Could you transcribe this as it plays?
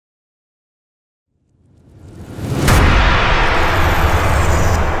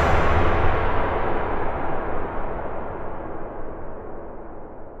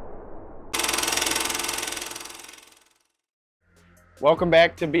Welcome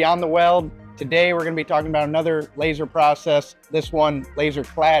back to Beyond the Weld. Today we're going to be talking about another laser process, this one laser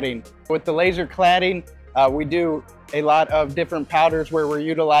cladding. With the laser cladding, we do a lot of different powders where we're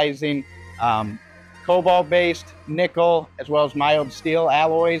utilizing cobalt-based, nickel, as well as mild steel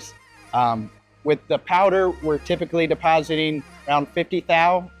alloys. With the powder, we're typically depositing around 50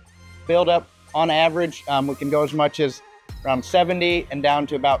 thou buildup on average. We can go as much as around 70 and down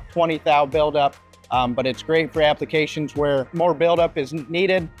to about 20 thou buildup. But it's great for applications where more buildup is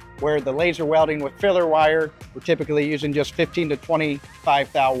needed, where the laser welding with filler wire, we're typically using just 15 to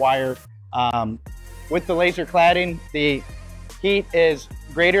 25 thou wire. With the laser cladding, the heat is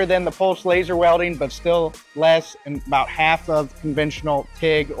greater than the pulse laser welding, but still less, and about half of conventional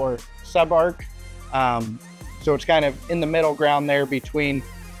TIG or sub-arc. So it's kind of in the middle ground there between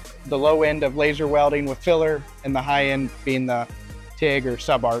the low end of laser welding with filler and the high end being the TIG or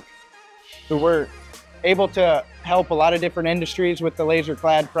sub-arc. So we're able to help a lot of different industries with the laser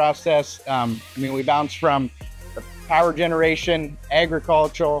clad process. We bounce from the power generation,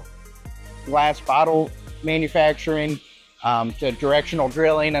 agricultural, glass bottle manufacturing, to directional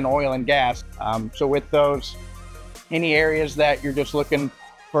drilling and oil and gas. So with those, any areas that you're just looking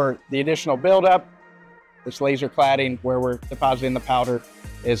for the additional buildup, this laser cladding where we're depositing the powder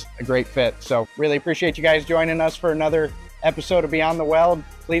is a great fit. So really appreciate you guys joining us for another episode of Beyond the Weld.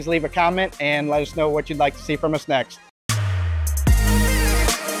 Please leave a comment and let us know what you'd like to see from us next.